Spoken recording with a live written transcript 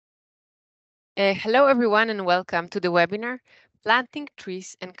Hello, everyone, and welcome to the webinar, Planting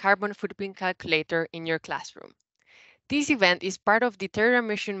Trees and Carbon Footprint Calculator in Your Classroom. This event is part of the Terra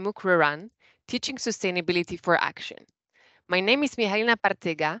Mission MOOC Rerun, Teaching Sustainability for Action. My name is Michalina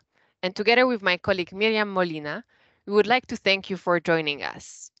Partyga, and together with my colleague Miriam Molina, we would like to thank you for joining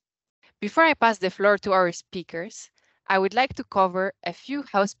us. Before I pass the floor to our speakers, I would like to cover a few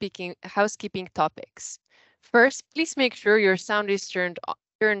housekeeping topics. First, please make sure your sound is turned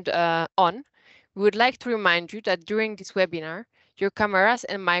on. We would like to remind you that during this webinar, your cameras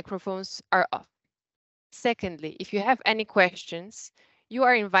and microphones are off. Secondly, if you have any questions, you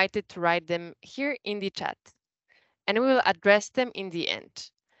are invited to write them here in the chat, and we will address them in the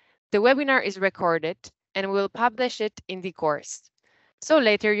end. The webinar is recorded, and we will publish it in the course. So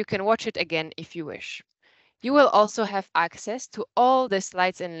later you can watch it again if you wish. You will also have access to all the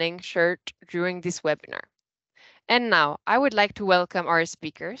slides and links shared during this webinar. And now I would like to welcome our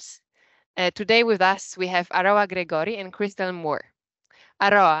speakers. Today with us, we have Aroa Gregori and Chrystal Moore.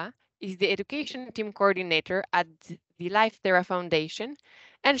 Aroa is the Education Team Coordinator at the Life Terra Foundation,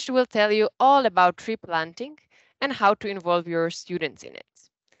 and she will tell you all about tree planting and how to involve your students in it.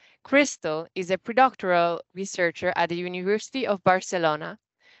 Chrystal is a predoctoral researcher at the University of Barcelona,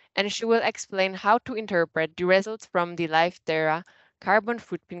 and she will explain how to interpret the results from the Life Terra carbon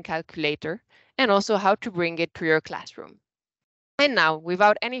footprint calculator and also how to bring it to your classroom. And now,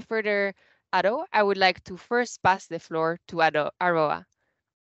 without any further ado, I would like to first pass the floor to Aroa.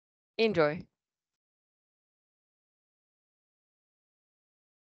 Enjoy.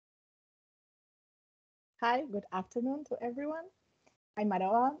 Hi, good afternoon to everyone. I'm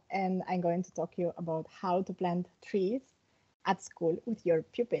Aroa, and I'm going to talk to you about how to plant trees at school with your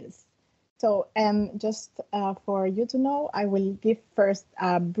pupils. So just for you to know, I will give first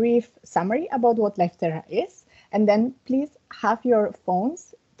a brief summary about what Life Terra is, and then please have your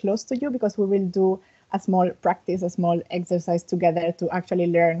phones close to you because we will do a small practice, a small exercise together to actually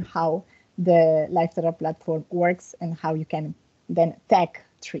learn how the Life Terra platform works and how you can then tag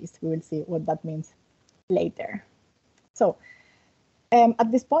trees. We will see what that means later. So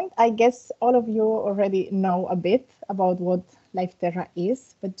at this point, I guess all of you already know a bit about what Life Terra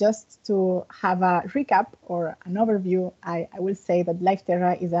is, but just to have a recap or an overview, I will say that Life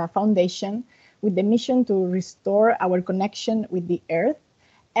Terra is a foundation with the mission to restore our connection with the earth,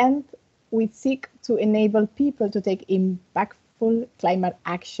 and we seek to enable people to take impactful climate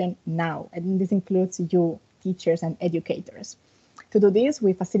action now, and this includes you, teachers and educators. To do this,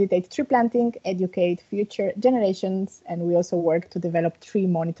 we facilitate tree planting, educate future generations, and we also work to develop tree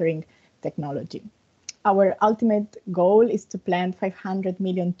monitoring technology. Our ultimate goal is to plant 500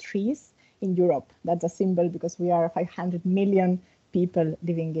 million trees in Europe. That's a symbol because we are 500 million people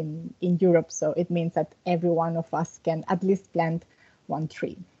living in Europe, so it means that every one of us can at least plant one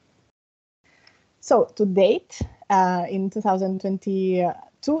tree. So to date, in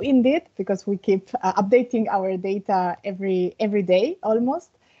 2022, indeed, because we keep updating our data every day almost,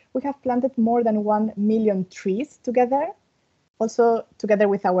 we have planted more than 1 million trees together. Also together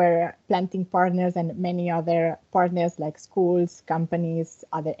with our planting partners and many other partners like schools, companies,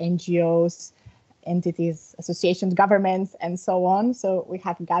 other NGOs, entities, associations, governments, and so on. So we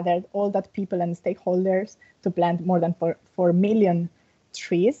have gathered all that people and stakeholders to plant more than 4 million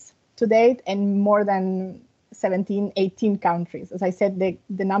trees to date in more than 17, 18 countries. As I said,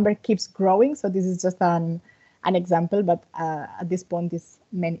 the number keeps growing, so this is just an example, but at this point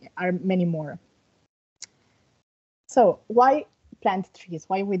are many more. So why plant trees?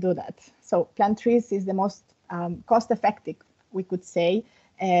 Why we do that? So plant trees is the most cost-effective, we could say,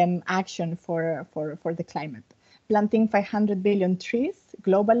 action for the climate. Planting 500 billion trees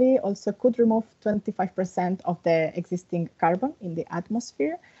globally also could remove 25% of the existing carbon in the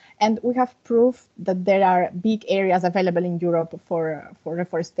atmosphere. And we have proof that there are big areas available in Europe for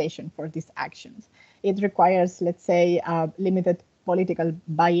reforestation for these actions. It requires, let's say, limited political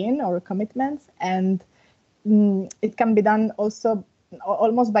buy-in or commitments, and it can be done also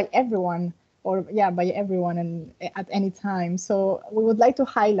almost by everyone, and at any time. So we would like to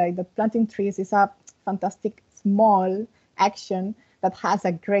highlight that planting trees is a fantastic small action that has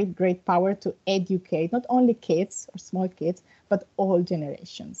a great power to educate not only kids or small kids, but all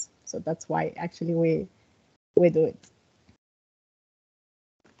generations. So that's why actually we do it.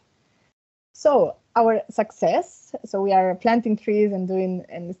 So our success, so we are planting trees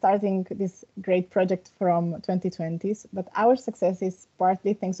and starting this great project from 2020s, but our success is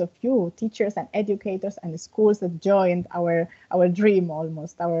partly thanks of you, teachers and educators and the schools that joined our dream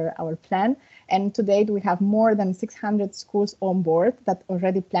almost, our plan. And to date, we have more than 600 schools on board that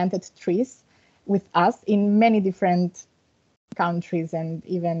already planted trees with us in many different countries and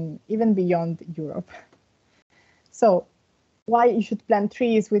even beyond Europe. So why you should plant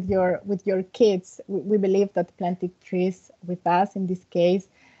trees with your kids? We believe that planting trees with us in this case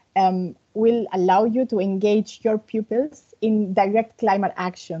will allow you to engage your pupils in direct climate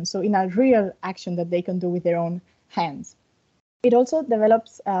action, so in a real action that they can do with their own hands. It also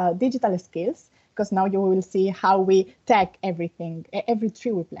develops digital skills, because now you will see how we tag everything, every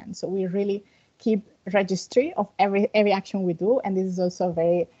tree we plant. So we really keep registry of every action we do, and this is also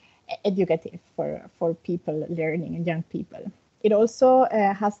very educative for people learning and young people. It also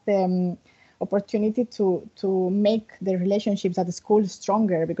has the opportunity to make the relationships at the school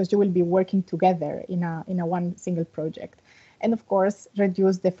stronger, because you will be working together in a one single project. And of course,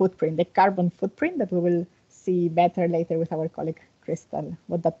 reduce the footprint, the carbon footprint, that we will see better later with our colleague Chrystal,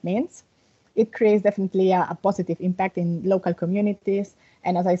 what that means. It creates definitely a positive impact in local communities.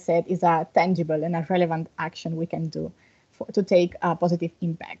 And as I said, is a tangible and a relevant action we can do to take a positive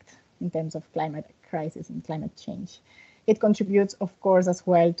impact in terms of climate crisis and climate change. It contributes, of course, as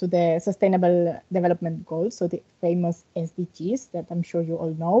well to the Sustainable Development Goals, so the famous SDGs that I'm sure you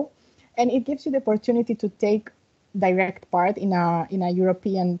all know. And it gives you the opportunity to take direct part in a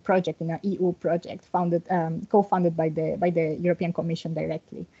European project, in an EU project co-funded by the European Commission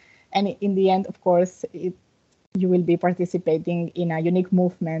directly. And in the end, of course, you will be participating in a unique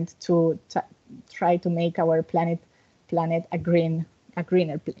movement to try to make our planet a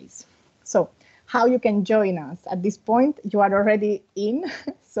greener place. So how you can join us? At this point, you are already in.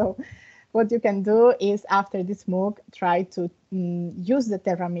 So what you can do is, after this MOOC, try to use the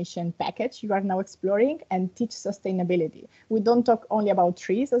Terra Mission package you are now exploring and teach sustainability. We don't talk only about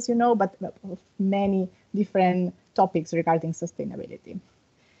trees, as you know, but of many different topics regarding sustainability.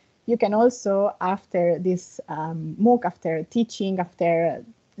 You can also, after this MOOC, after teaching, after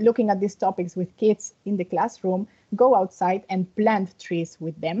looking at these topics with kids in the classroom, go outside and plant trees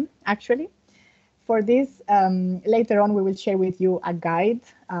with them, actually. For this, later on, we will share with you a guide,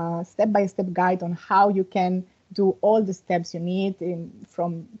 step-by-step guide on how you can do all the steps you need,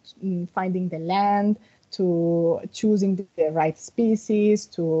 from finding the land, to choosing the right species,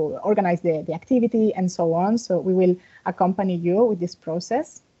 to organize the activity, and so on. So we will accompany you with this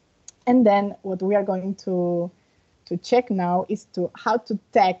process. And then what we are going to check now is how to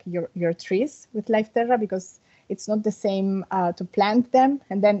tag your trees with Life Terra, because it's not the same to plant them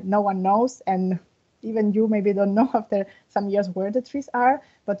and then no one knows, and even you maybe don't know after some years where the trees are.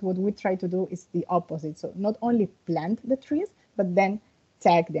 But what we try to do is the opposite. So not only plant the trees, but then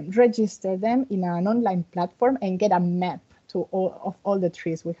tag them, register them in an online platform, and get a map of all the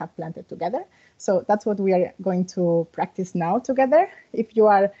trees we have planted together. So that's what we are going to practice now together, if you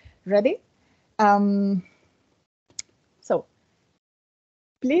are ready. So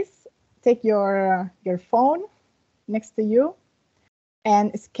please take your phone next to you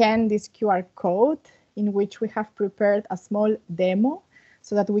and scan this QR code, in which we have prepared a small demo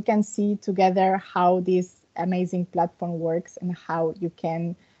so that we can see together how this amazing platform works and how you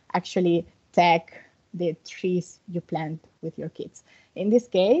can actually tag the trees you plant with your kids. In this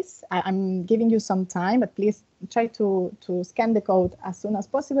case, I'm giving you some time, but please try to scan the code as soon as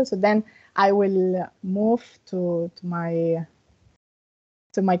possible. So then I will move to my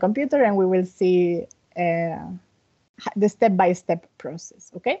computer, and we will see the step-by-step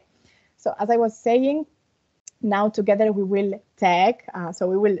process, okay? So as I was saying, now together we will tag, so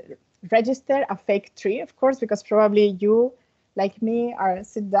we will register a fake tree, of course, because probably you, like me, are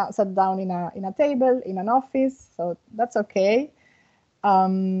sat down in a table, in an office, so that's okay.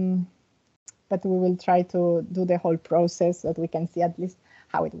 But we will try to do the whole process so that we can see at least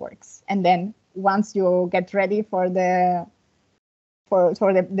how it works. And then once you get ready for the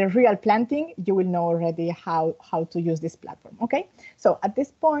real planting, you will know already how to use this platform, okay? So at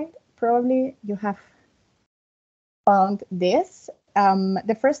this point, probably you have found this.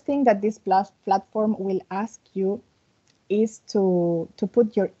 The first thing that this platform will ask you is to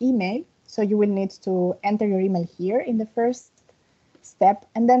put your email. So you will need to enter your email here in the first step.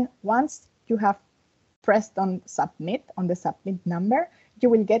 And then once you have pressed on submit, on the submit number, you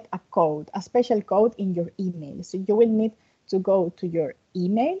will get a code, a special code in your email. So you will need to go to your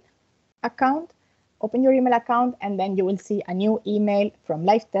email account, open your email account, and then you will see a new email from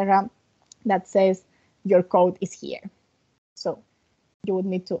Life Terra that says your code is here. So you would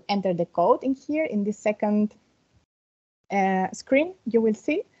need to enter the code in here in the second screen you will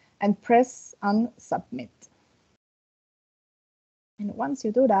see, and press on submit. And once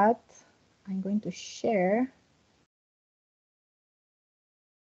you do that, I'm going to share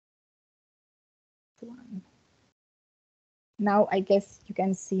one. Now I guess you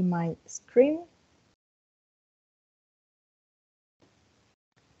can see my screen.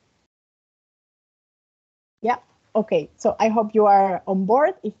 Yeah. Okay. So I hope you are on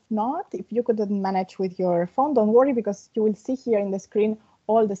board. If not, if you couldn't manage with your phone, don't worry, because you will see here in the screen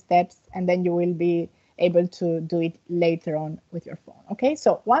all the steps, and then you will be able to do it later on with your phone. Okay.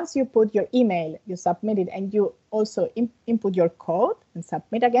 So once you put your email, you submit it, and you also input your code and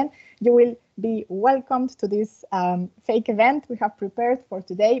submit again, you will be welcomed to this fake event we have prepared for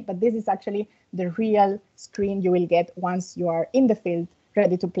today. But this is actually the real screen you will get once you are in the field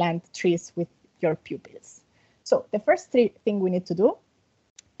ready to plant trees with your pupils. So the first thing we need to do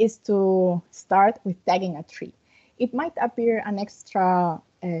is to start with tagging a tree. It might appear an extra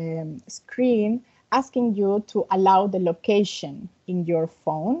screen asking you to allow the location in your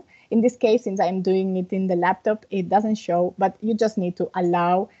phone. In this case, since I'm doing it in the laptop, it doesn't show, but you just need to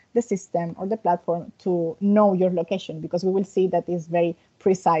allow the system or the platform to know your location, because we will see that it's very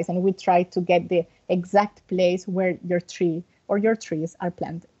precise, and we try to get the exact place where your tree or your trees are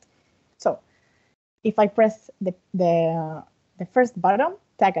planted. So if I press the first button,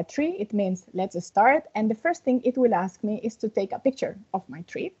 tag a tree, it means let's start. And the first thing it will ask me is to take a picture of my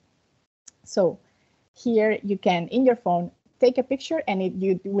tree. So here you can, in your phone, take a picture, and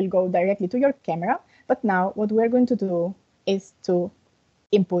you will go directly to your camera. But now what we're going to do is to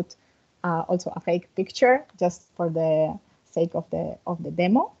input also a fake picture, just for the sake of the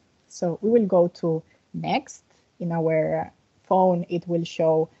demo. So we will go to next. In our phone, it will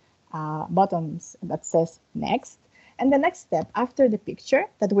show buttons that says next. And the next step after the picture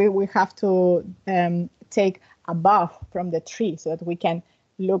that we have to take above from the tree, so that we can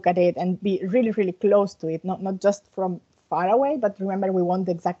look at it and be really, really close to it, not just from far away, but remember, we want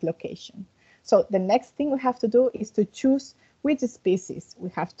the exact location. So the next thing we have to do is to choose which species we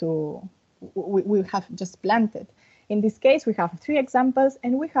have just planted. In this case, we have 3 examples,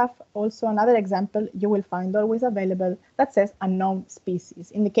 and we have also another example you will find always available that says unknown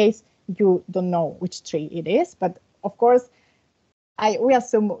species, in the case you don't know which tree it is. But of course, we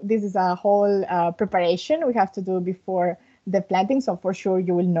assume this is a whole preparation we have to do before the planting, so for sure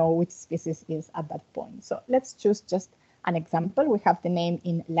you will know which species is at that point. So let's choose just an example. We have the name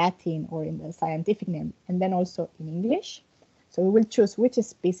in Latin or in the scientific name, and then also in English. So we will choose which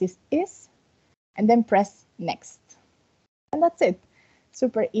species is, and then press next. And that's it.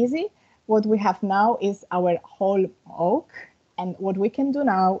 Super easy. What we have now is our whole oak. And what we can do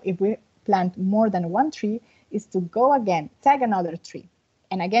now, if we plant more than one tree, is to go again, tag another tree.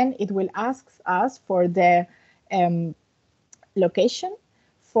 And again, it will ask us for the location.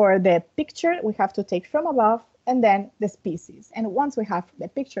 For the picture, we have to take from above, and then the species. And once we have the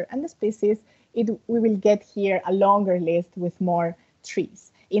picture and the species, we will get here a longer list with more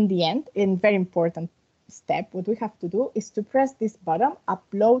trees. In the end, in very important step, what we have to do is to press this button,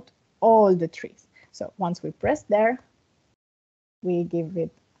 upload all the trees. So once we press there, we give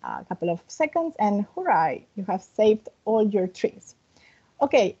it a couple of seconds, and hooray, you have saved all your trees.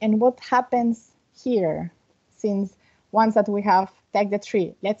 Okay, and what happens here? Since once that we have tagged the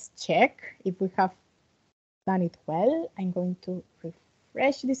tree, let's check if we have done it well. I'm going to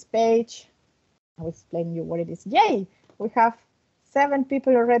refresh this page. I'll explain you what it is. Yay, we have 7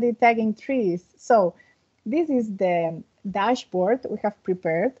 people already tagging trees. So this is the dashboard we have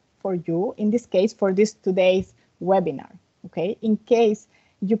prepared for you, in this case, for this today's webinar. Okay, in case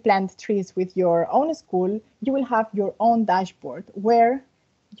you plant trees with your own school, you will have your own dashboard where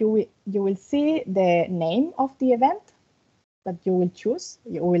you will see the name of the event that you will choose.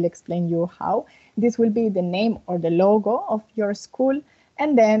 We will explain you how. This will be the name or the logo of your school.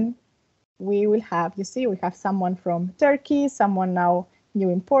 And then we will have, you see, we have someone from Turkey, someone now new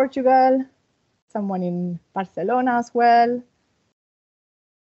in Portugal, someone in Barcelona as well,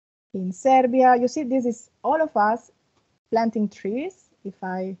 in Serbia. You see, this is all of us planting trees. If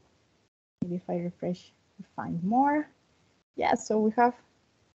I refresh, we find more. Yeah, so we have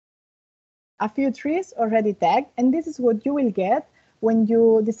a few trees already tagged, and this is what you will get when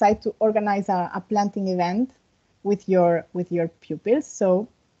you decide to organize a planting event with your pupils. So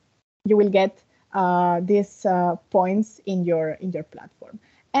you will get these points in your platform.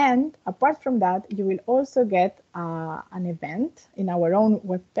 And apart from that, you will also get an event in our own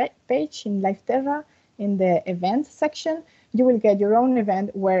web page in Life Terra. In the events section, you will get your own event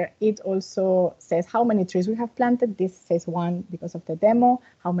where it also says how many trees we have planted. This says 1 because of the demo,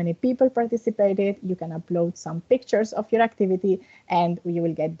 how many people participated. You can upload some pictures of your activity, and you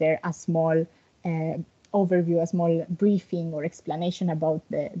will get there a small overview, a small briefing or explanation about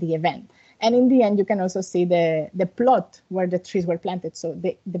the event. And in the end, you can also see the plot where the trees were planted, so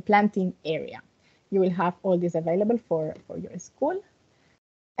the planting area. You will have all this available for your school.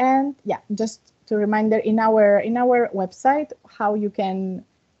 And yeah, just to reminder, in our website, how you can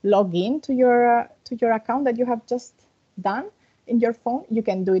log in to to your account that you have just done in your phone, you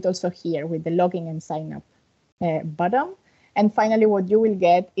can do it also here with the login and sign up button. And finally, what you will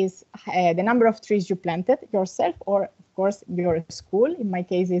get is the number of trees you planted yourself, or of course your school. In my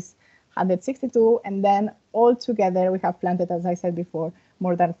case is 162, and then all together we have planted, as I said before,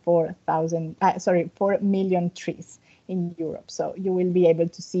 more than 4 million trees in Europe. So you will be able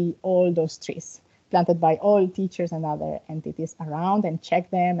to see all those trees planted by all teachers and other entities around, and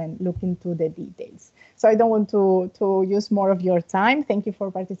check them and look into the details. So I don't want to use more of your time. Thank you for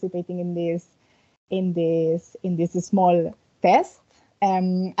participating in this small test.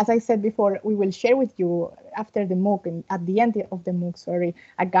 As I said before, we will share with you after the MOOC and at the end of the MOOC,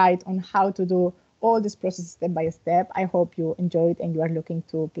 a guide on how to do all this process step by step. I hope you enjoyed and you are looking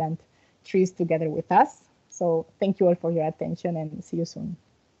to plant trees together with us. So thank you all for your attention, and see you soon.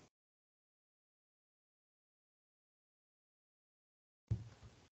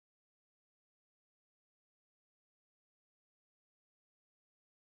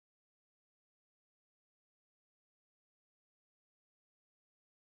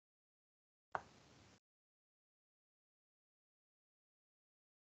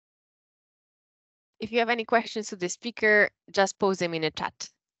 If you have any questions to the speaker, just post them in a chat.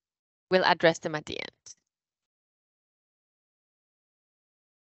 We'll address them at the end.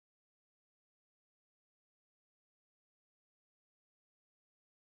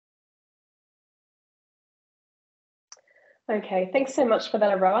 Okay, thanks so much for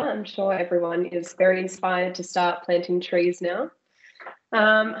that, Aroa. I'm sure everyone is very inspired to start planting trees now.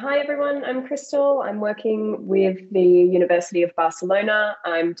 Hi everyone, I'm Chrystal. I'm working with the University of Barcelona.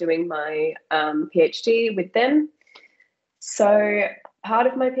 I'm doing my PhD with them. So part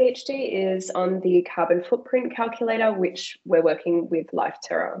of my PhD is on the carbon footprint calculator, which we're working with Life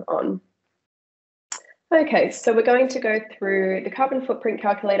Terra on. Okay, so we're going to go through the carbon footprint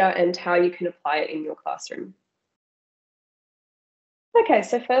calculator and how you can apply it in your classroom. Okay,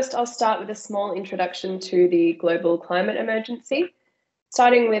 so first I'll start with a small introduction to the global climate emergency,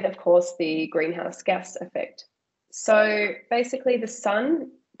 starting with, of course, the greenhouse gas effect. So basically the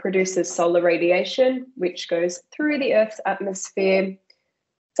sun produces solar radiation, which goes through the Earth's atmosphere.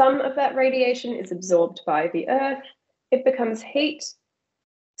 Some of that radiation is absorbed by the Earth. It becomes heat.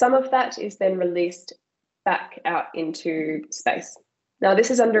 Some of that is then released back out into space. Now, this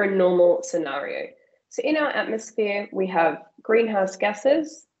is under a normal scenario. So in our atmosphere, we have greenhouse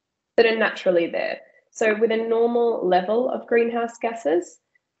gases that are naturally there. So with a normal level of greenhouse gases,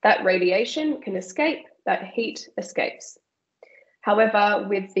 that radiation can escape, that heat escapes. However,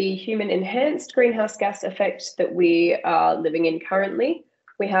 with the human enhanced greenhouse gas effect that we are living in currently,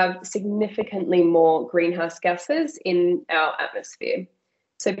 we have significantly more greenhouse gases in our atmosphere.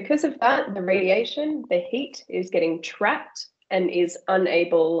 So because of that, the radiation, the heat is getting trapped and is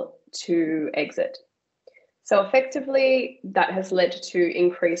unable to exit. So effectively, that has led to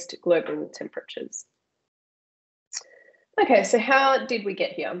increased global temperatures. Okay, so how did we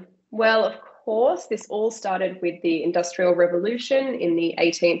get here? Well, of course, this all started with the Industrial Revolution in the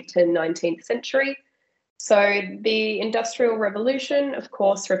 18th to 19th century. So the Industrial Revolution, of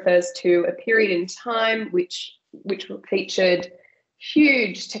course, refers to a period in time which featured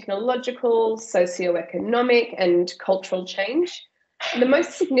huge technological, socioeconomic, and cultural change. The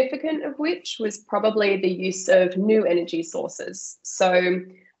most significant of which was probably the use of new energy sources. So,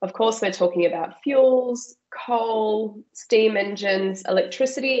 of course, we're talking about fuels, coal, steam engines,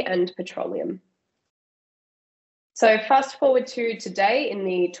 electricity, and petroleum. So fast forward to today in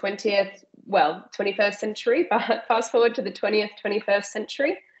the 21st century, but fast forward to the 21st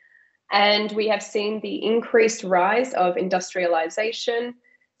century, and we have seen the increased rise of industrialization.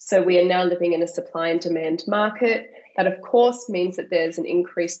 So we are now living in a supply and demand market. That, of course, means that there's an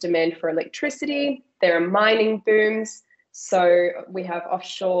increased demand for electricity. There are mining booms. So we have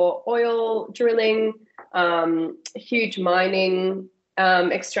offshore oil drilling, huge mining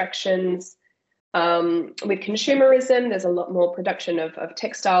extractions. With consumerism, there's a lot more production of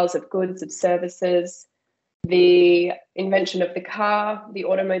textiles, of goods, of services. The invention of the car, the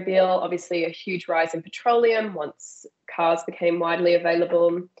automobile, obviously a huge rise in petroleum once cars became widely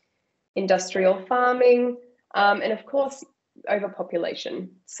available, industrial farming, and of course, overpopulation.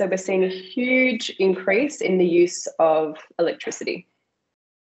 So we're seeing a huge increase in the use of electricity.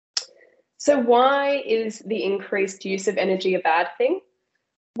 So why is the increased use of energy a bad thing?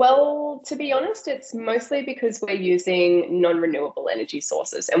 Well, to be honest, it's mostly because we're using non-renewable energy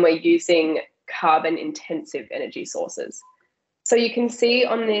sources and we're using carbon-intensive energy sources. So you can see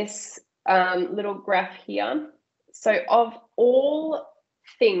on this little graph here, so of all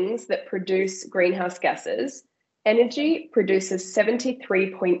things that produce greenhouse gases, energy produces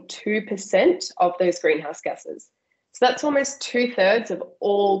 73.2% of those greenhouse gases. So that's almost 2/3 of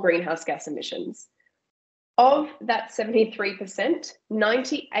all greenhouse gas emissions. Of that 73%,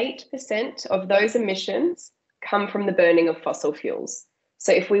 98% of those emissions come from the burning of fossil fuels.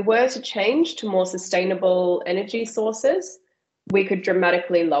 So if we were to change to more sustainable energy sources, we could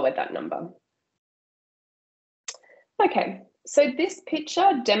dramatically lower that number. Okay, so this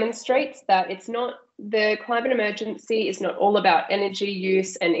picture demonstrates that the climate emergency is not all about energy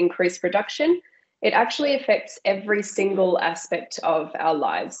use and increased production. It actually affects every single aspect of our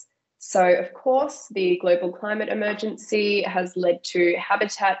lives. So of course, the global climate emergency has led to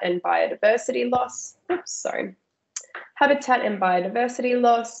habitat and biodiversity loss. Habitat and biodiversity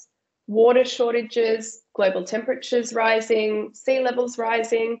loss, water shortages, global temperatures rising, sea levels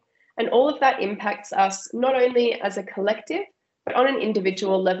rising, and all of that impacts us not only as a collective, but on an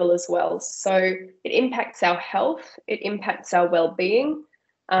individual level as well. So it impacts our health, it impacts our well-being,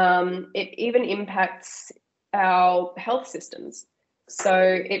 it even impacts our health systems. So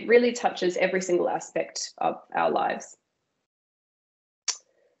it really touches every single aspect of our lives.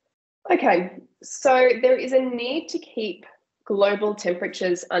 Okay, so there is a need to keep global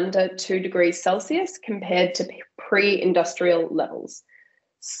temperatures under 2 degrees Celsius compared to pre-industrial levels.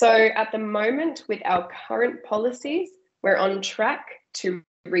 So at the moment, with our current policies, we're on track to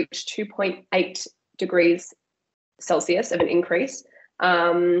reach 2.8 degrees Celsius of an increase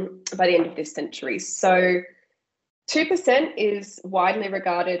by the end of this century. So 2% is widely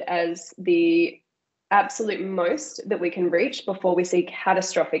regarded as the absolute most that we can reach before we see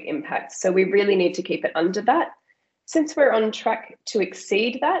catastrophic impacts. So we really need to keep it under that. Since we're on track to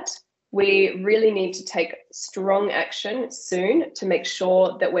exceed that, we really need to take strong action soon to make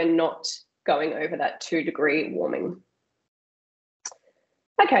sure that we're not going over that 2-degree warming.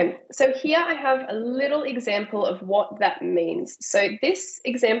 Okay, so here I have a little example of what that means. So this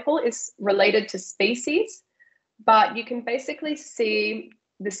example is related to species, but you can basically see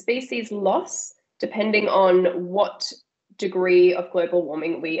the species loss depending on what degree of global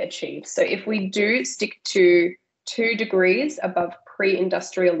warming we achieve. So if we do stick to 2 degrees above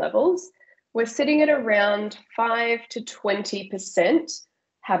pre-industrial levels, we're sitting at around 5 to 20%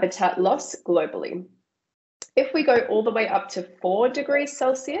 habitat loss globally. If we go all the way up to 4 degrees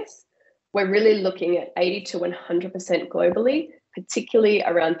Celsius, we're really looking at 80 to 100% globally, particularly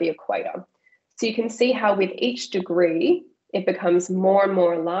around the equator. So you can see how with each degree, it becomes more and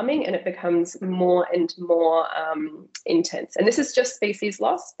more alarming and it becomes more and more intense. And this is just species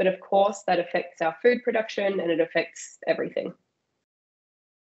loss, but of course that affects our food production and it affects everything.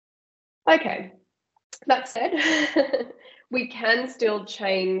 Okay, that said, we can still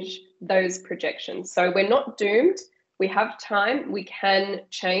change those projections. So we're not doomed, we have time, we can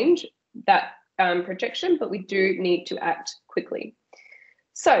change that projection, but we do need to act quickly.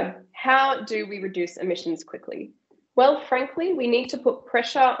 So how do we reduce emissions quickly? Well, frankly, we need to put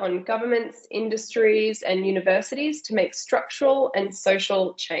pressure on governments, industries, and universities to make structural and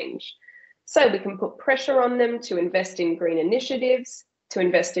social change. So we can put pressure on them to invest in green initiatives, to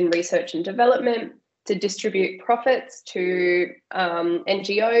invest in research and development, to distribute profits to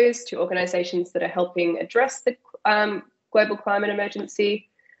NGOs, to organizations that are helping address the global climate emergency.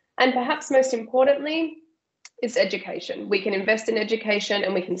 And perhaps most importantly, is education. We can invest in education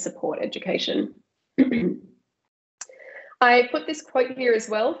and we can support education. I put this quote here as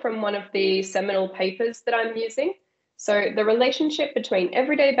well from one of the seminal papers that I'm using. So the relationship between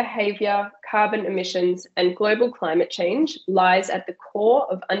everyday behavior, carbon emissions, and global climate change lies at the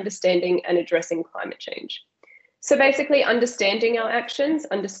core of understanding and addressing climate change. So basically understanding our actions,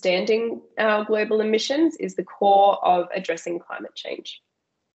 understanding our global emissions is the core of addressing climate change.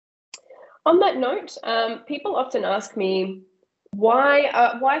 On that note, people often ask me,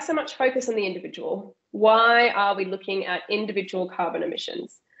 why so much focus on the individual? Why are we looking at individual carbon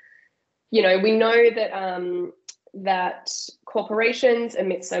emissions? You know, we know that that corporations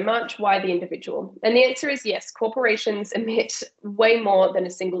emit so much, why the individual? And the answer is yes, corporations emit way more than a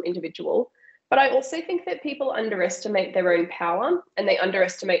single individual. But I also think that people underestimate their own power and they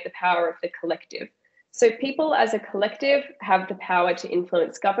underestimate the power of the collective. So people as a collective have the power to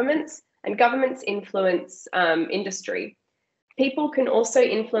influence governments and governments influence industry. People can also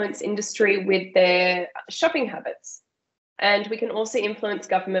influence industry with their shopping habits. And we can also influence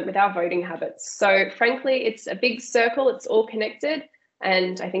government with our voting habits. So frankly, it's a big circle, it's all connected.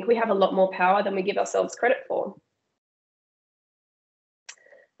 And I think we have a lot more power than we give ourselves credit for.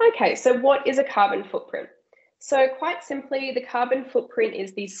 Okay, so what is a carbon footprint? So quite simply, the carbon footprint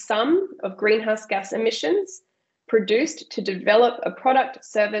is the sum of greenhouse gas emissions produced to develop a product,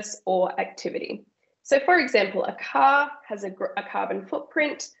 service, or activity. So for example, a car has a carbon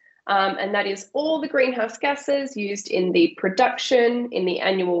footprint, and that is all the greenhouse gases used in the production, in the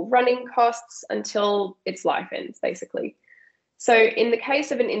annual running costs until its life ends, basically. So in the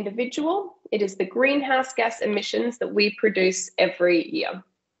case of an individual, it is the greenhouse gas emissions that we produce every year.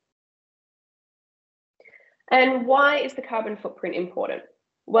 And why is the carbon footprint important?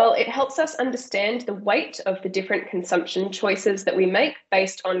 Well, it helps us understand the weight of the different consumption choices that we make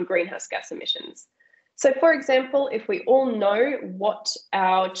based on greenhouse gas emissions. So for example, if we all know what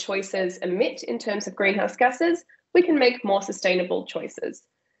our choices emit in terms of greenhouse gases, we can make more sustainable choices.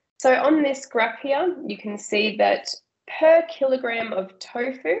 So on this graph here, you can see that per kilogram of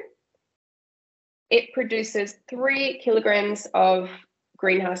tofu, it produces 3 kilograms of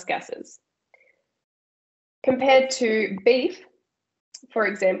greenhouse gases. Compared to beef, for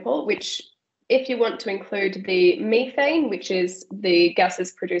example, which if you want to include the methane, which is the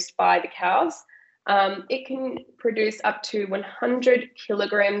gases produced by the cows, it can produce up to 100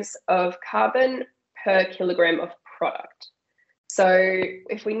 kilograms of carbon per kilogram of product. So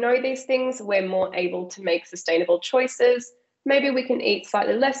if we know these things, we're more able to make sustainable choices. Maybe we can eat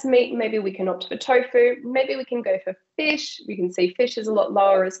slightly less meat, maybe we can opt for tofu, maybe we can go for fish. We can see fish is a lot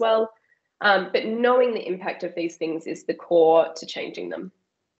lower as well. But knowing the impact of these things is the core to changing them.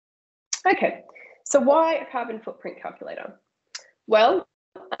 Okay, so why a carbon footprint calculator? Well,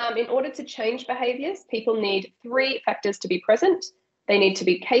 in order to change behaviours, people need 3 factors to be present. They need to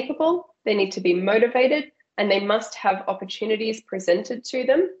be capable, they need to be motivated, and they must have opportunities presented to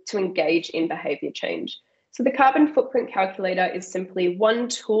them to engage in behaviour change. So the carbon footprint calculator is simply one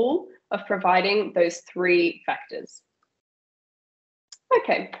tool of providing those 3 factors.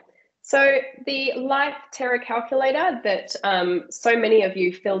 Okay. So the Life Terra calculator that so many of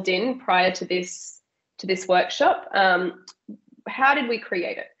you filled in prior to this workshop, how did we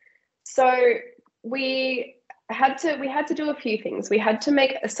create it? So we had to do a few things. We had to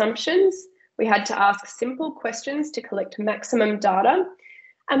make assumptions. We had to ask simple questions to collect maximum data.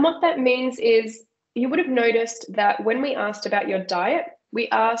 And what that means is you would have noticed that when we asked about your diet, we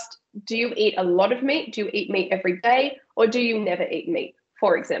asked, do you eat a lot of meat? Do you eat meat every day? Or do you never eat meat,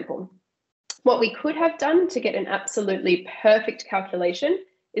 for example? What we could have done to get an absolutely perfect calculation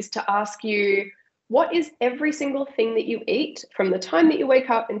is to ask you, what is every single thing that you eat from the time that you wake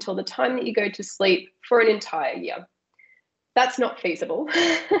up until the time that you go to sleep for an entire year? That's not feasible.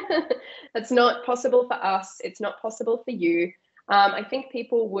 That's not possible for us. It's not possible for you. I think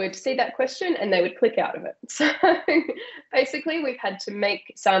people would see that question and they would click out of it. So basically, we've had to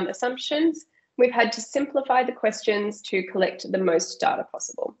make some assumptions. We've had to simplify the questions to collect the most data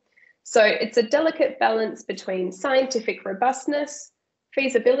possible. So it's a delicate balance between scientific robustness,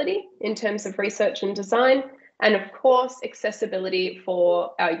 feasibility in terms of research and design, and of course, accessibility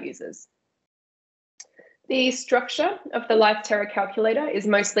for our users. The structure of the Life Terra calculator is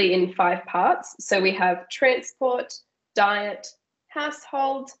mostly in 5 parts. So we have transport, diet,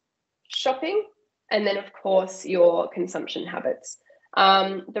 household, shopping, and then of course your consumption habits.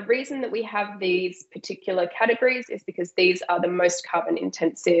 The reason that we have these particular categories is because these are the most carbon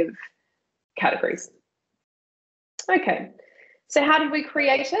intensive categories. Okay, so how did we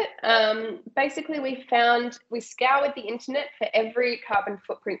create it? Basically, we scoured the internet for every carbon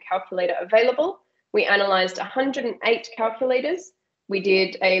footprint calculator available. We analysed 108 calculators. We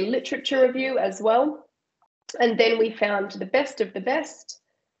did a literature review as well. And then we found the best of the best.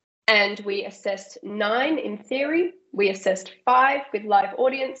 And we assessed 9 in theory. We assessed 5 with live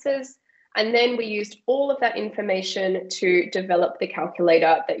audiences. And then we used all of that information to develop the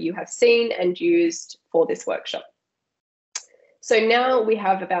calculator that you have seen and used for this workshop. So now we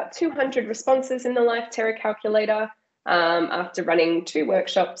have about 200 responses in the Life Terra calculator after running 6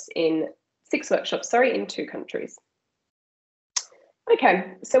 workshops in 2 countries.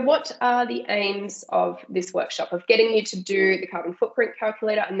 Okay, so what are the aims of this workshop, of getting you to do the carbon footprint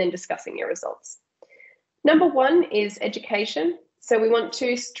calculator and then discussing your results? Number 1 is education. So we want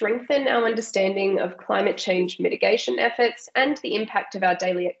to strengthen our understanding of climate change mitigation efforts and the impact of our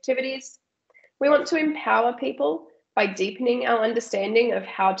daily activities. We want to empower people by deepening our understanding of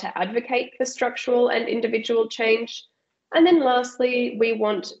how to advocate for structural and individual change. And then lastly, we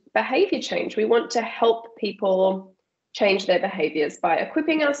want behaviour change. We want to help people change their behaviours by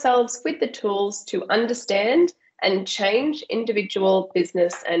equipping ourselves with the tools to understand and change individual,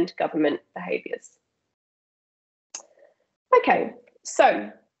 business and government behaviours. Okay,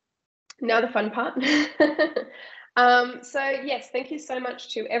 so now the fun part. So yes, thank you so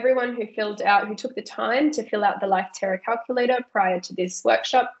much to everyone who took the time to fill out the Life Terra calculator prior to this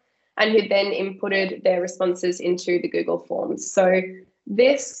workshop and who then inputted their responses into the Google Forms. So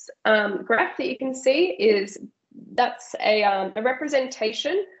This graph that you can see that's a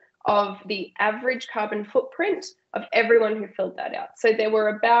representation of the average carbon footprint of everyone who filled that out. So there were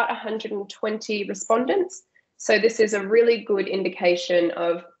about 120 respondents. So this is a really good indication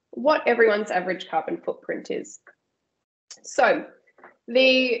of what everyone's average carbon footprint is. So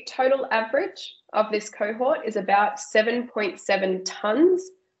the total average of this cohort is about 7.7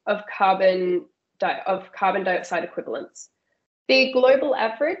 tons of carbon dioxide equivalents. The global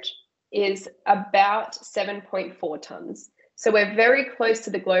average is about 7.4 tons. So we're very close to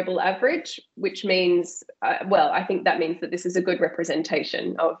the global average, which means, well, I think that means that this is a good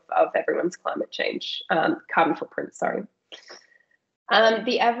representation of everyone's climate change, carbon footprint, sorry.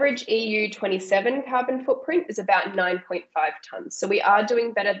 The average EU 27 carbon footprint is about 9.5 tons. So we are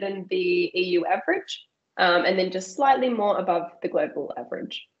doing better than the EU average, and then just slightly more above the global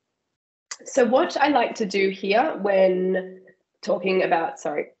average. So what I like to do here when talking about,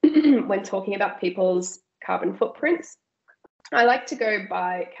 when talking about people's carbon footprints, I like to go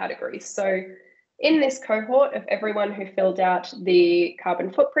by category. So in this cohort of everyone who filled out the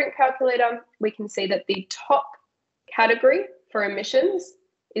carbon footprint calculator, we can see that the top category for emissions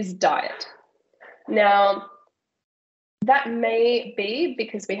is diet. Now, that may be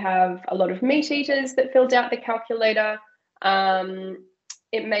because we have a lot of meat eaters that filled out the calculator.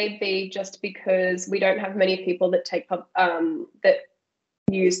 It may be just because we don't have many people that that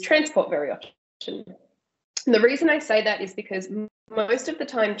use transport very often. And the reason I say that is because most of the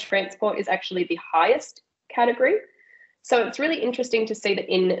time transport is actually the highest category. So it's really interesting to see that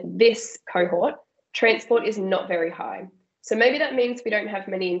in this cohort, transport is not very high. So maybe that means we don't have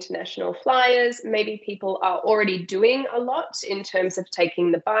many international flyers. Maybe people are already doing a lot in terms of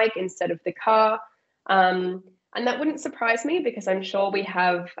taking the bike instead of the car. And that wouldn't surprise me because I'm sure we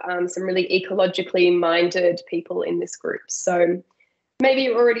have some really ecologically minded people in this group. So maybe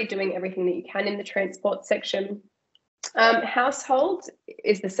you're already doing everything that you can in the transport section. Household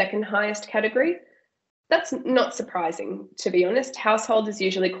is the second highest category. That's not surprising, to be honest. Household is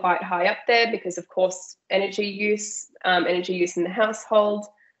usually quite high up there because, of course, energy use in the household,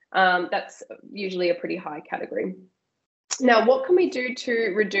 that's usually a pretty high category. Now, what can we do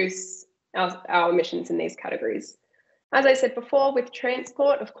to reduce our emissions in these categories? As I said before, with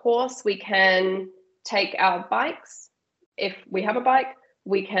transport, of course, we can take our bikes. If we have a bike,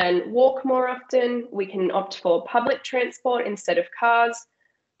 we can walk more often. We can opt for public transport instead of cars.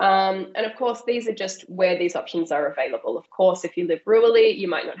 And of course, these are just where these options are available. Of course, if you live rurally, you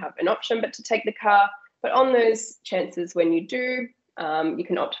might not have an option but to take the car. But on those chances when you do, you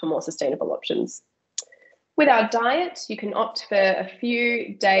can opt for more sustainable options. With our diet, you can opt for a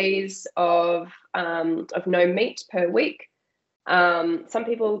few days of no meat per week. Some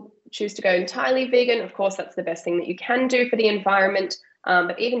people choose to go entirely vegan. Of course, that's the best thing that you can do for the environment.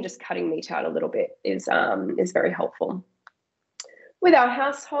 But even just cutting meat out a little bit is very helpful. With our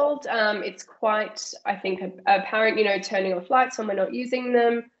household, it's quite, I think, apparent, turning off lights when we're not using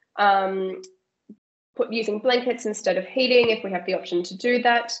them, using blankets instead of heating if we have the option to do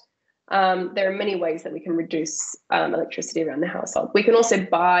that. There are many ways that we can reduce electricity around the household. We can also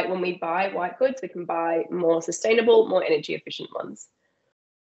buy, when we buy white goods, we can buy more sustainable, more energy efficient ones.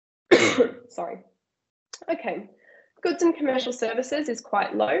 Sorry. Okay, goods and commercial services is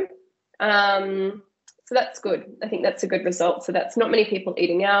quite low. So that's good. I think that's a good result. So that's not many people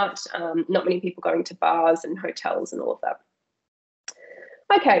eating out, not many people going to bars and hotels and all of that.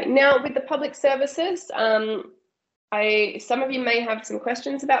 Okay, now with the public services, some of you may have some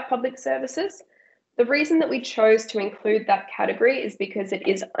questions about public services. The reason that we chose to include that category is because it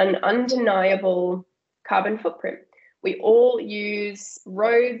is an undeniable carbon footprint. We all use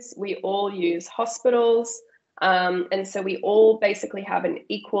roads, we all use hospitals, and so we all basically have an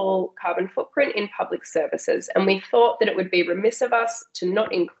equal carbon footprint in public services. And we thought that it would be remiss of us to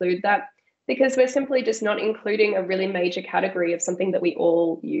not include that because we're simply just not including a really major category of something that we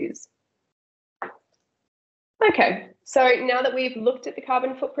all use. Okay, so now that we've looked at the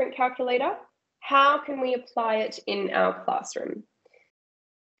carbon footprint calculator, how can we apply it in our classroom?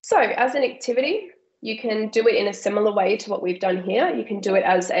 So as an activity, you can do it in a similar way to what we've done here. You can do it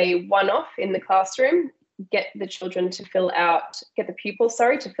as a one-off in the classroom, get the pupils to fill out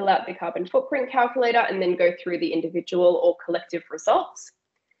the carbon footprint calculator and then go through the individual or collective results.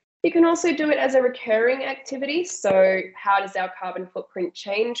 You can also do it as a recurring activity. So how does our carbon footprint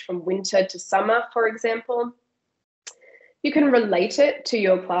change from winter to summer, for example? You can relate it to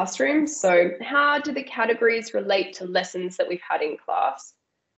your classroom. So how do the categories relate to lessons that we've had in class?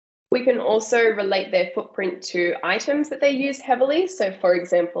 We can also relate their footprint to items that they use heavily. So for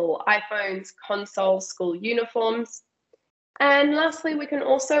example, iPhones, consoles, school uniforms. And lastly, we can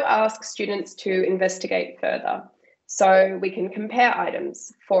also ask students to investigate further. So we can compare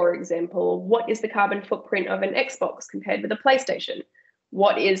items. For example, what is the carbon footprint of an Xbox compared with a PlayStation?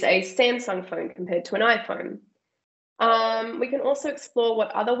 What is a Samsung phone compared to an iPhone? We can also explore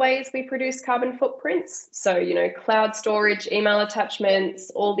what other ways we produce carbon footprints. So, cloud storage, email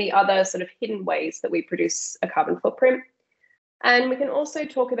attachments, all the other sort of hidden ways that we produce a carbon footprint. And we can also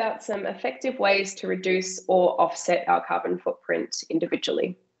talk about some effective ways to reduce or offset our carbon footprint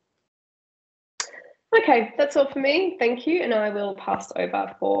individually. Okay, that's all for me. Thank you. And I will pass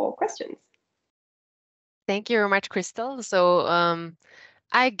over for questions. Thank you very much, Chrystal. So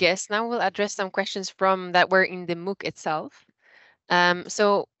I guess now we'll address some questions from that were in the MOOC itself.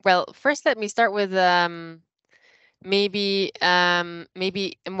 Well, first let me start with maybe a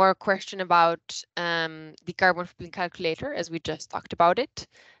more question about the carbon footprint calculator, as we just talked about it.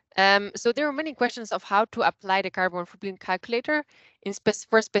 So there are many questions of how to apply the carbon footprint calculator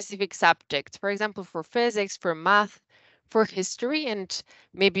for specific subjects, for example, for physics, for math, for history, and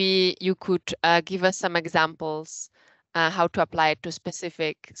maybe you could give us some examples how to apply it to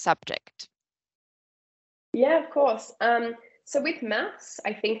specific subject. Yeah, of course. So with maths,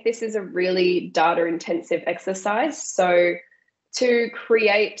 I think this is a really data-intensive exercise. So to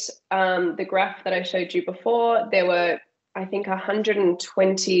create the graph that I showed you before, there were, I think,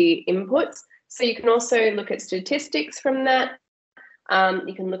 120 inputs. So you can also look at statistics from that.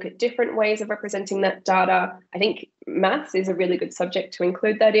 You can look at different ways of representing that data. I think maths is a really good subject to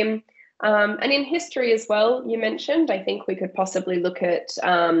include that in. And in history as well, you mentioned, I think we could possibly look at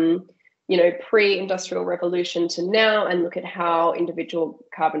pre-industrial revolution to now and look at how individual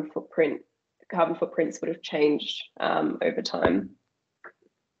carbon footprints would have changed over time.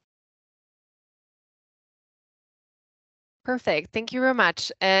 Perfect. Thank you very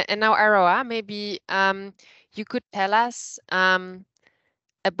much. And now, Aroa, maybe you could tell us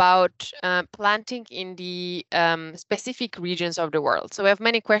about planting in the specific regions of the world. So we have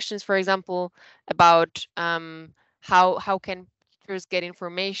many questions, for example, about how can teachers get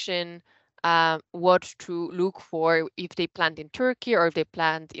information, what to look for if they plant in Turkey or if they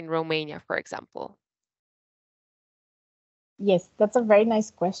plant in Romania, for example. Yes, that's a very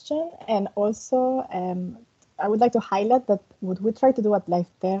nice question. And also, I would like to highlight that what we try to do at Life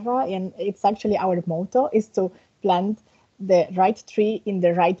Terra, and it's actually our motto, is to plant the right tree in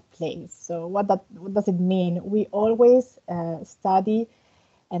the right place. So what does it mean? We always study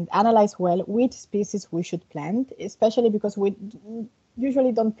and analyze well which species we should plant, especially because we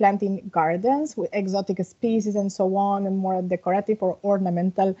usually don't plant in gardens with exotic species and so on, and more decorative or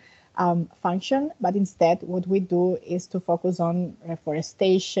ornamental function. But instead, what we do is to focus on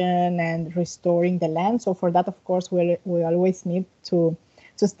reforestation and restoring the land. So for that, of course, we always need to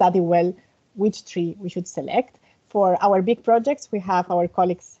study well which tree we should select. For our big projects, we have our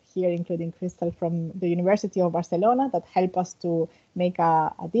colleagues here, including Chrystal from the University of Barcelona, that help us to make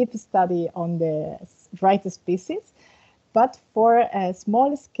a deep study on the right species. But for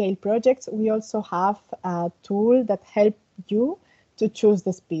small-scale projects, we also have a tool that helps you to choose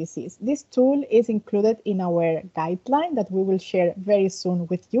the species. This tool is included in our guideline that we will share very soon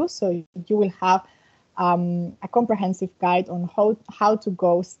with you. So you will have a comprehensive guide on how to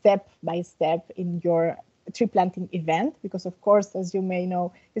go step by step in your tree planting event, because of course, as you may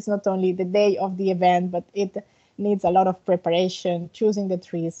know, it's not only the day of the event, but it needs a lot of preparation, choosing the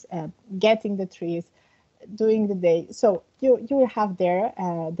trees, getting the trees, doing the day. So you will have there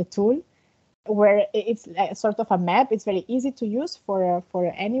the tool where it's sort of a map. It's very easy to use for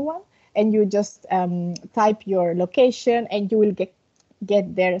anyone, and you just type your location and you will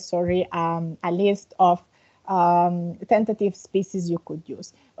get there, a list of tentative species you could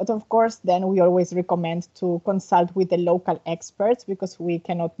use. But of course, then we always recommend to consult with the local experts, because we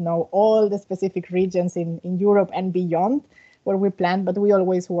cannot know all the specific regions in Europe and beyond where we plant, but we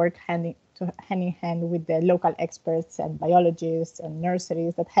always work hand in hand with the local experts and biologists and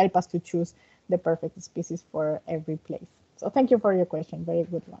nurseries that help us to choose the perfect species for every place. So thank you for your question. Very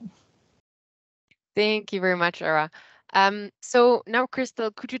good one. Thank you very much, Aroa. So now,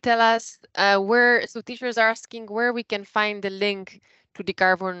 Chrystal, could you tell us so teachers are asking where we can find the link to the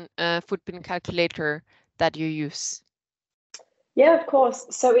carbon footprint calculator that you use? Yeah, of course.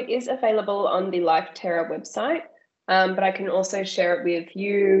 So it is available on the Life Terra website, but I can also share it with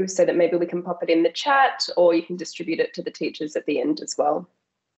you so that maybe we can pop it in the chat, or you can distribute it to the teachers at the end as well.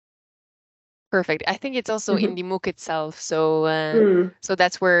 Perfect. I think it's also in the MOOC itself. So so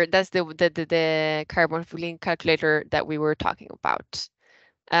that's the carbon footprint calculator that we were talking about.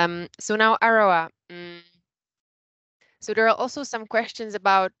 So now, Aroa, so there are also some questions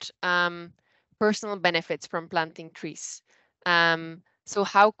about personal benefits from planting trees. So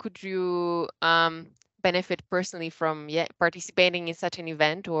how could you benefit personally from participating in such an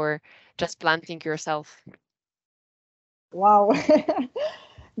event or just planting yourself? Wow,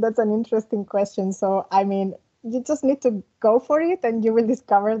 that's an interesting question. So, I mean, you just need to go for it and you will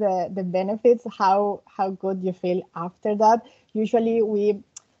discover the benefits, how good you feel after that. Usually we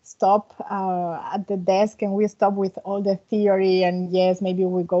stop at the desk and we stop with all the theory and yes, maybe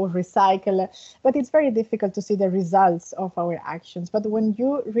we go recycle, but it's very difficult to see the results of our actions. But when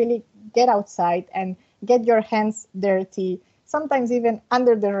you really get outside and get your hands dirty, sometimes even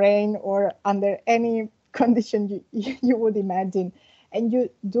under the rain or under any condition you would imagine, and you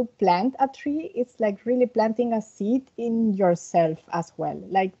do plant a tree, it's like really planting a seed in yourself as well.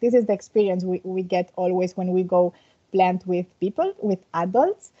 Like this is the experience we get always when we go plant with people, with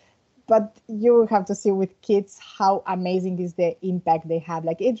adults, but you have to see with kids how amazing is the impact they have.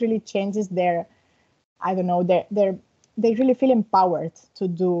 Like it really changes their, I don't know, they really feel empowered to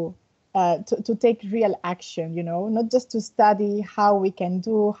do to take real action, you know, not just to study how we can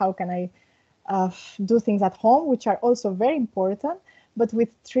do, how can I do things at home, which are also very important. But with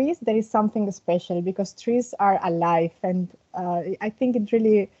trees, there is something special because trees are alive, and I think it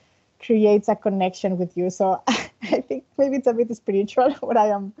really creates a connection with you. So I think maybe it's a bit spiritual what I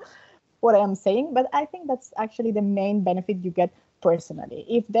am saying, but I think that's actually the main benefit you get personally.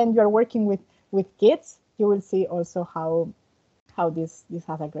 If then you're working with kids, you will see also how this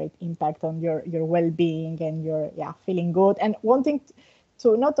has a great impact on your well-being and your feeling good and wanting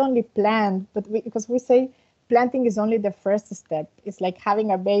to not only plant, but because we say planting is only the first step. It's like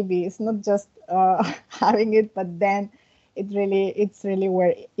having a baby. It's not just having it, but then it's really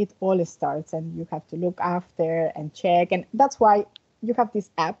where it all starts, and you have to look after and check. And that's why you have this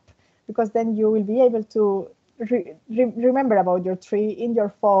app, because then you will be able to remember about your tree in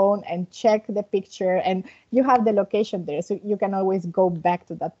your phone and check the picture, and you have the location there, so you can always go back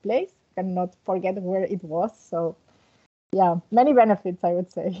to that place. You cannot forget where it was. So yeah, many benefits, I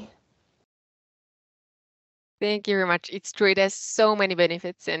would say. Thank you very much. It's true. It has so many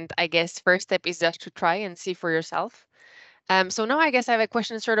benefits, and I guess first step is just to try and see for yourself. So now I guess I have a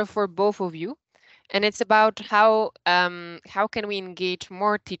question sort of for both of you, and it's about how can we engage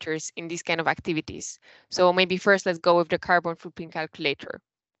more teachers in these kind of activities. So maybe first let's go with the carbon footprint calculator.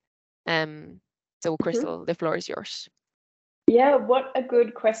 So Chrystal, the floor is yours. Yeah, what a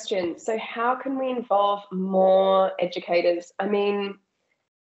good question. So how can we involve more educators? I mean,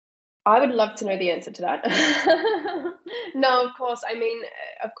 I would love to know the answer to that. No, of course. I mean,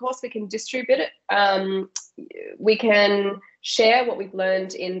 of course, we can distribute it. We can share what we've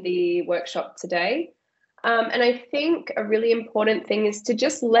learned in the workshop today. And I think a really important thing is to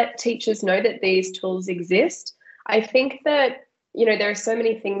just let teachers know that these tools exist. I think that, you know, there are so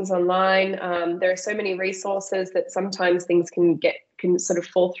many things online. There are so many resources that sometimes things can sort of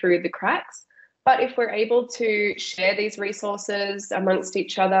fall through the cracks. But if we're able to share these resources amongst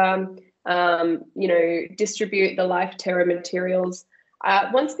each other, you know, distribute the Life Terra materials,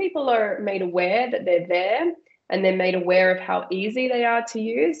 once people are made aware that they're there and they're made aware of how easy they are to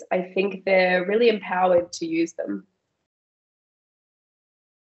use, I think they're really empowered to use them.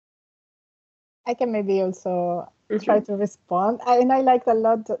 I can maybe also try to respond. And I liked a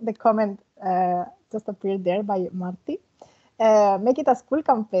lot the comment just appeared there by Marty. Make it a school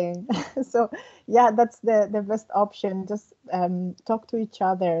campaign. So yeah, that's the best option. Just talk to each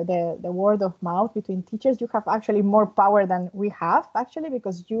other. The word of mouth between teachers, you have actually more power than we have actually,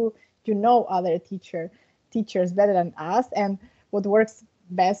 because you know other teachers better than us. And what works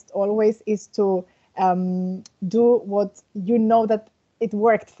best always is to do what you know that it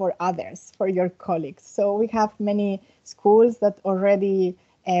worked for others, for your colleagues. So we have many schools that already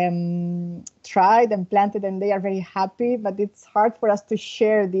tried and planted, and they are very happy, but it's hard for us to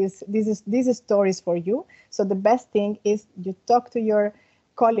share these stories for you. So the best thing is you talk to your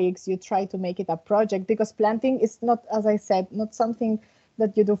colleagues, you try to make it a project, because planting is not, as I said, not something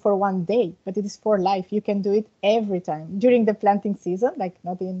that you do for one day, but it is for life. You can do it every time during the planting season, like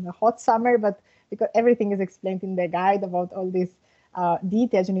not in the hot summer, but because everything is explained in the guide about all these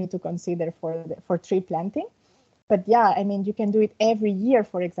details you need to consider for tree planting. But yeah, I mean, you can do it every year,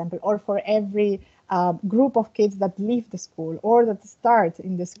 for example, or for every group of kids that leave the school or that start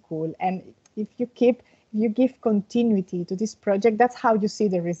in the school. And if you give continuity to this project, that's how you see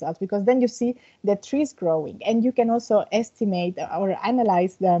the results, because then you see the trees growing, and you can also estimate or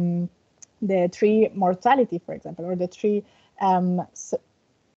analyze the tree mortality, for example, or the tree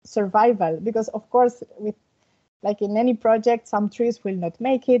survival, because of course, with like in any project, some trees will not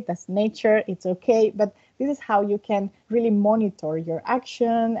make it. That's nature. It's okay. But this is how you can really monitor your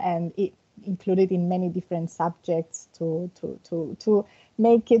action and included in many different subjects to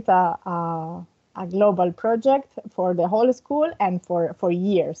make it a global project for the whole school and for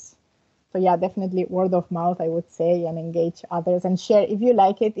years. So yeah, definitely word of mouth, I would say, and engage others and share if you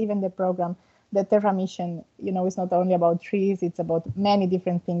like it. Even the program, the Terra Mission, it's not only about trees, it's about many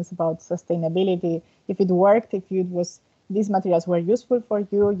different things about sustainability. If it worked, if these materials were useful for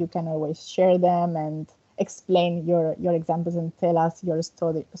you, you can always share them and explain your examples and tell us your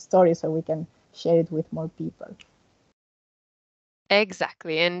story so we can share it with more people.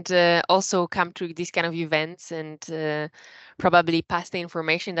 Exactly, and also come to these kind of events and probably pass the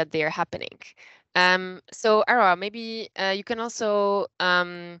information that they are happening. So Aroa, maybe you can also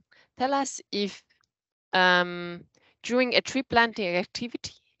tell us if during a tree planting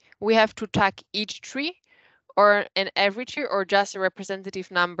activity, we have to tag each tree or every tree or just a representative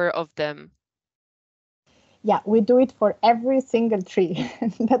number of them? Yeah, we do it for every single tree.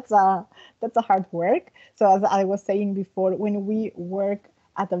 That's a hard work. So as I was saying before, when we work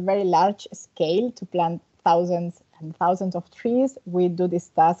at a very large scale to plant thousands and thousands of trees, we do this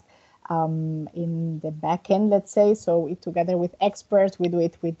task in the back end, let's say. So together with experts, we do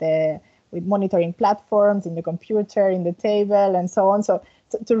it with monitoring platforms in the computer, in the table, and so on. So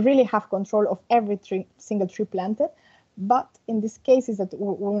to really have control of every single tree planted. But in this case is that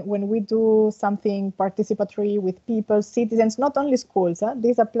when we do something participatory with people, citizens, not only schools,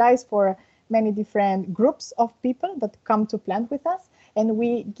 this applies for many different groups of people that come to plant with us, and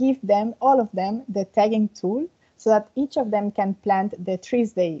we give them, all of them, the tagging tool so that each of them can plant the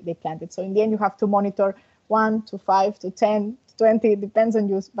trees they planted. So in the end, you have to monitor 1 to 5 to 10 to 20, it depends on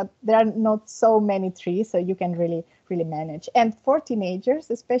you, but there are not so many trees, so you can really manage. And for teenagers,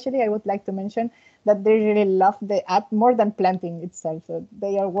 especially, I would like to mention that they really love the app more than planting itself. So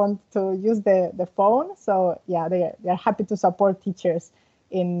they want to use the phone. So yeah, they are happy to support teachers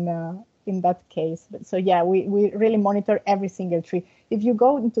in that case. So yeah, we really monitor every single tree. If you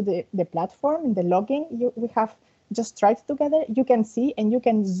go into the platform, in the login, we have just tried together. You can see and you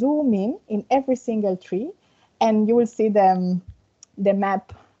can zoom in every single tree, and you will see the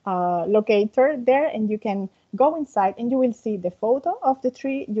map locator there, and you can go inside and you will see the photo of the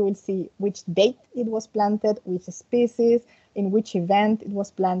tree. You will see which date it was planted, which species, in which event it was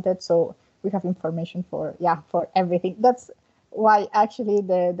planted. So we have information for everything. That's why actually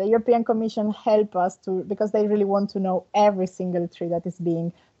the European Commission help us because they really want to know every single tree that is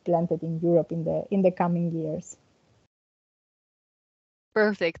being planted in Europe in the coming years.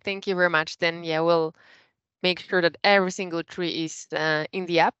 Perfect. Thank you very much. Then yeah, we'll make sure that every single tree is in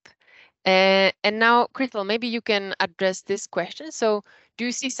the app. And now, Chrystal, maybe you can address this question. So do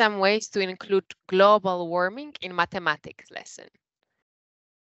you see some ways to include global warming in mathematics lesson?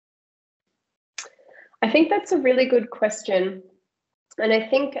 I think that's a really good question. And I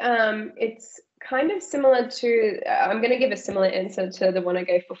think it's kind of similar to, I'm going to give a similar answer to the one I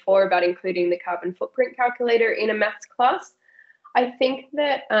gave before about including the carbon footprint calculator in a maths class. I think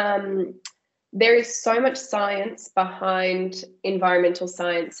that there is so much science behind environmental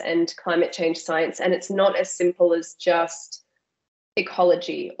science and climate change science, and it's not as simple as just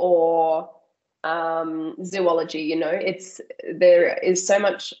ecology or zoology. There is so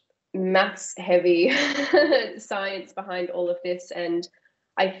much maths heavy science behind all of this, and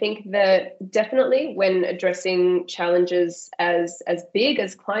I think that definitely when addressing challenges as big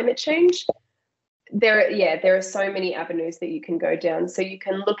as climate change, there are so many avenues that you can go down. So you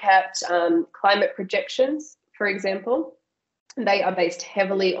can look at climate projections, for example. They are based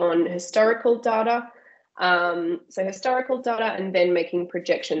heavily on historical data. So historical data, and then making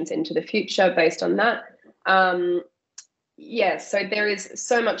projections into the future based on that. So there is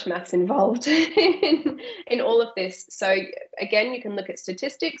so much maths involved in all of this. So again, you can look at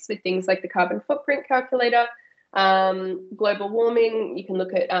statistics with things like the carbon footprint calculator, global warming. You can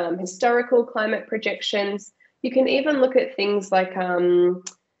look at historical climate projections. You can even look at things like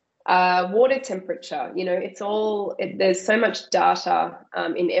water temperature. There's so much data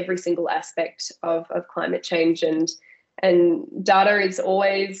in every single aspect of climate change, and data is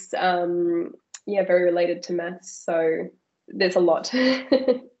always very related to maths. So there's a lot.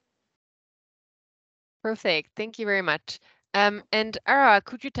 Perfect. Thank you very much. And Aroa,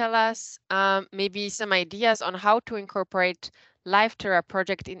 could you tell us maybe some ideas on how to incorporate Life Terra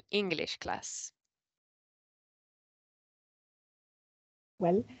project in English class?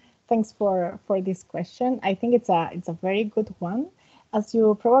 Well, thanks for this question. I think it's a very good one. As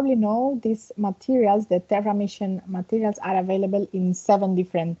you probably know, these materials, the Terra Mission materials, are available in 7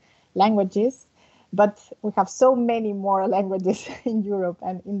 different languages. but we have so many more languages in Europe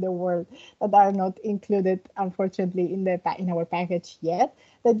and in the world that are not included, unfortunately, in our package yet,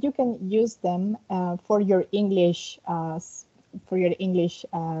 that you can use them for your English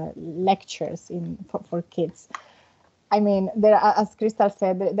lectures for kids. I mean, there are, as Chrystal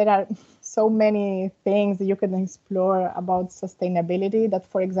said, there are so many things that you can explore about sustainability that,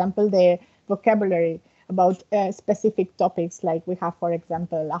 for example, the vocabulary about specific topics, like we have, for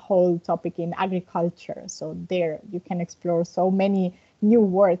example, a whole topic in agriculture. So there you can explore so many new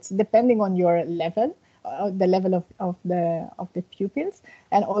words depending on your level, the level of the pupils.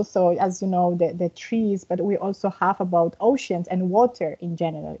 And also, as you know, the trees, but we also have about oceans and water in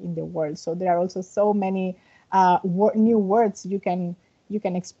general in the world. So there are also so many new words you can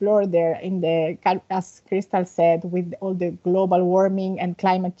explore there in the, as Chrystal said, with all the global warming and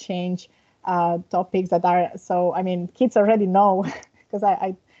climate change topics that are, so I mean, kids already know because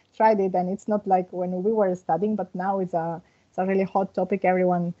I tried it, and it's not like when we were studying, but now it's a really hot topic.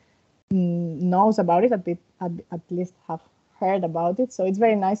 Everyone knows about it, at least have heard about it. So it's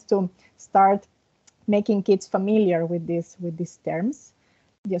very nice to start making kids familiar with these terms.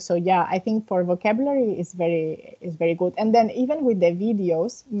 Yeah, so yeah, I think for vocabulary is very good. And then even with the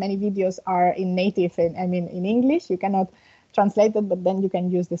videos, many videos are in native, and I mean in English. You cannot translate it, but then you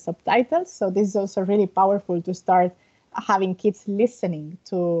can use the subtitles. So this is also really powerful to start having kids listening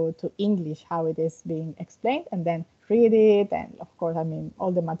to English, how it is being explained, and then read it. And of course, I mean,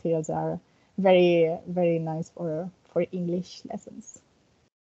 all the materials are very, very nice for English lessons.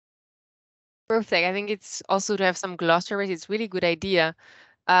 Perfect. I think it's also to have some glossaries. It's really good idea.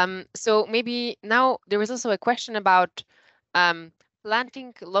 So maybe now there is also a question about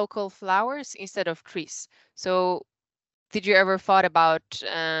planting local flowers instead of trees. So did you ever thought about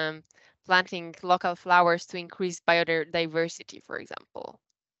planting local flowers to increase biodiversity, for example?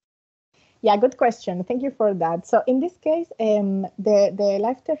 Yeah, good question. Thank you for that. So in this case, the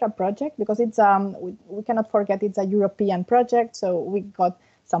Life Terra project, because it's we cannot forget it's a European project, so we got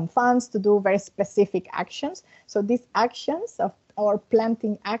some funds to do very specific actions. So these actions of our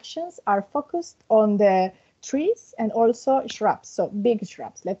planting actions are focused on the trees and also shrubs, so big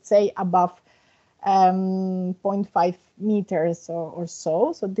shrubs, let's say above 0.5 meters or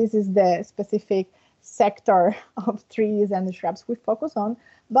so. So this is the specific sector of trees and shrubs we focus on,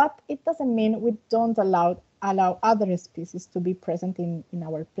 but it doesn't mean we don't allow other species to be present in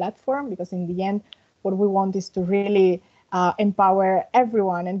our platform, because in the end, what we want is to really empower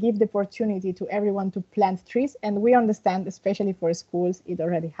everyone and give the opportunity to everyone to plant trees. And we understand, especially for schools, it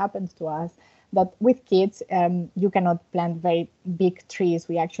already happens to us, that with kids, you cannot plant very big trees.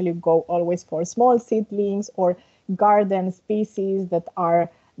 We actually go always for small seedlings or garden species that are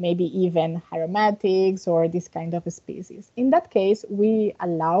maybe even aromatics or this kind of species. In that case, we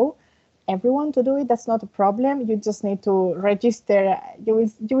allow everyone to do it. That's not a problem. You just need to register. You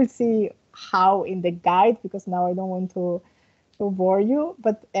will see how in the guide, because now I don't want to bore you,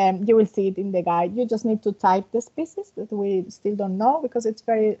 but you will see it in the guide. You just need to type the species that we still don't know because it's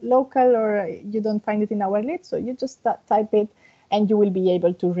very local, or you don't find it in our list. So you just type it and you will be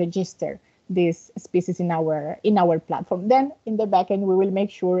able to register these species in our platform. Then in the backend, we will make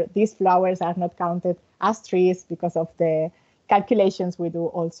sure these flowers are not counted as trees because of the calculations we do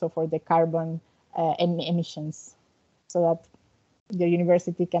also for the carbon emissions, so that the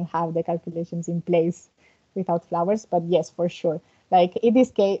university can have the calculations in place without flowers. But yes, for sure, like in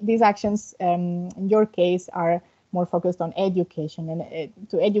this case, these actions in your case are more focused on education, and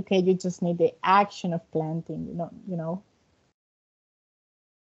to educate you just need the action of planting, you know.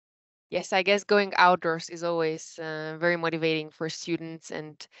 Yes, I guess going outdoors is always very motivating for students,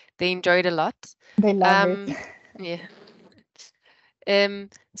 and they enjoy it a lot. They love it. Yeah.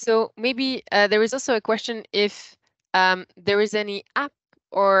 So maybe there is also a question if there is any app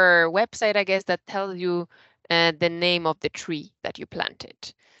or website, I guess, that tells you the name of the tree that you planted.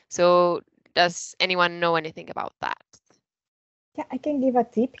 So does anyone know anything about that? Yeah, I can give a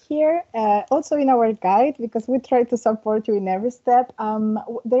tip here. Also in our guide, because we try to support you in every step,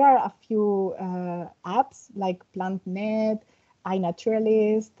 there are a few apps like PlantNet,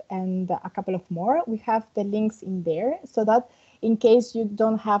 iNaturalist, and a couple of more. We have the links in there so that in case you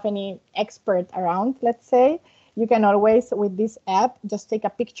don't have any expert around, let's say, you can always, with this app, just take a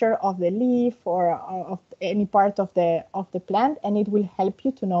picture of the leaf or of any part of the plant, and it will help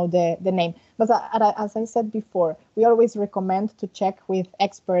you to know the name. But as I said before, we always recommend to check with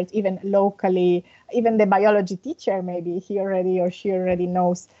experts, even locally, even the biology teacher, maybe he already or she already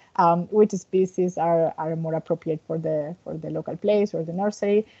knows which species are more appropriate for the local place or the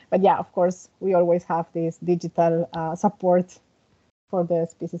nursery. But yeah, of course, we always have this digital support for the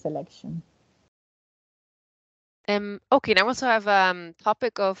species selection. Okay, and I also have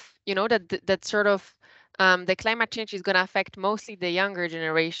topic of, that sort of the climate change is going to affect mostly the younger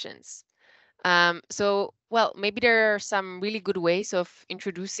generations. So, well, maybe there are some really good ways of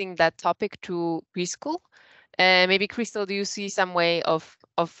introducing that topic to preschool. Maybe Chrystal, do you see some way of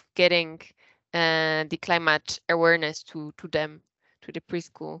getting the climate awareness to them, to the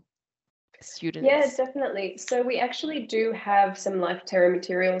preschool Yeah, students? definitely. So we actually do have some Life Terra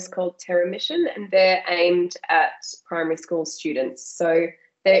materials called Terra Mission, and they're aimed at primary school students. So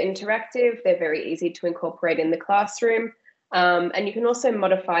they're interactive, they're very easy to incorporate in the classroom, and you can also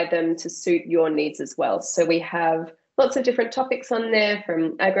modify them to suit your needs as well. So we have lots of different topics on there,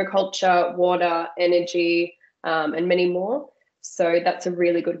 from agriculture, water, energy, and many more. So that's a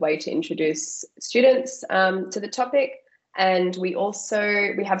really good way to introduce students to the topic. And we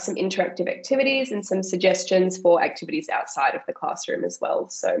have some interactive activities and some suggestions for activities outside of the classroom as well.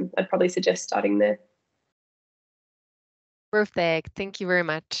 So I'd probably suggest starting there. Perfect. Thank you very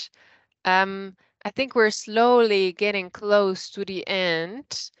much. I think we're slowly getting close to the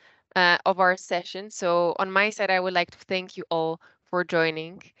end of our session. So on my side, I would like to thank you all for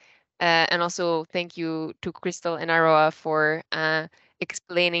joining. And also thank you to Chrystal and Aroa for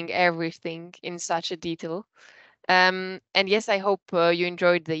explaining everything in such a detail. And yes, I hope you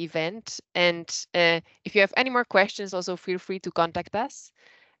enjoyed the event. And if you have any more questions, also feel free to contact us.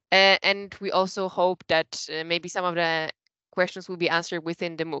 And we also hope that maybe some of the questions will be answered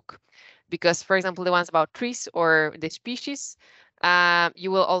within the MOOC. Because, for example, the ones about trees or the species,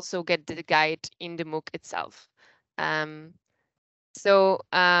 you will also get the guide in the MOOC itself. So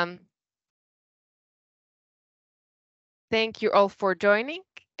thank you all for joining.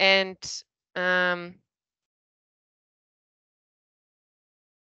 And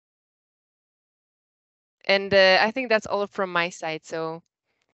I think that's all from my side. So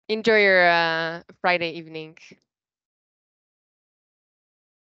enjoy your Friday evening.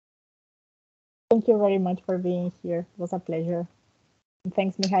 Thank you very much for being here. It was a pleasure. And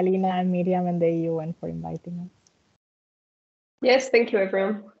thanks, Michalina and Miriam and the UN for inviting us. Yes, thank you,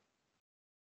 everyone.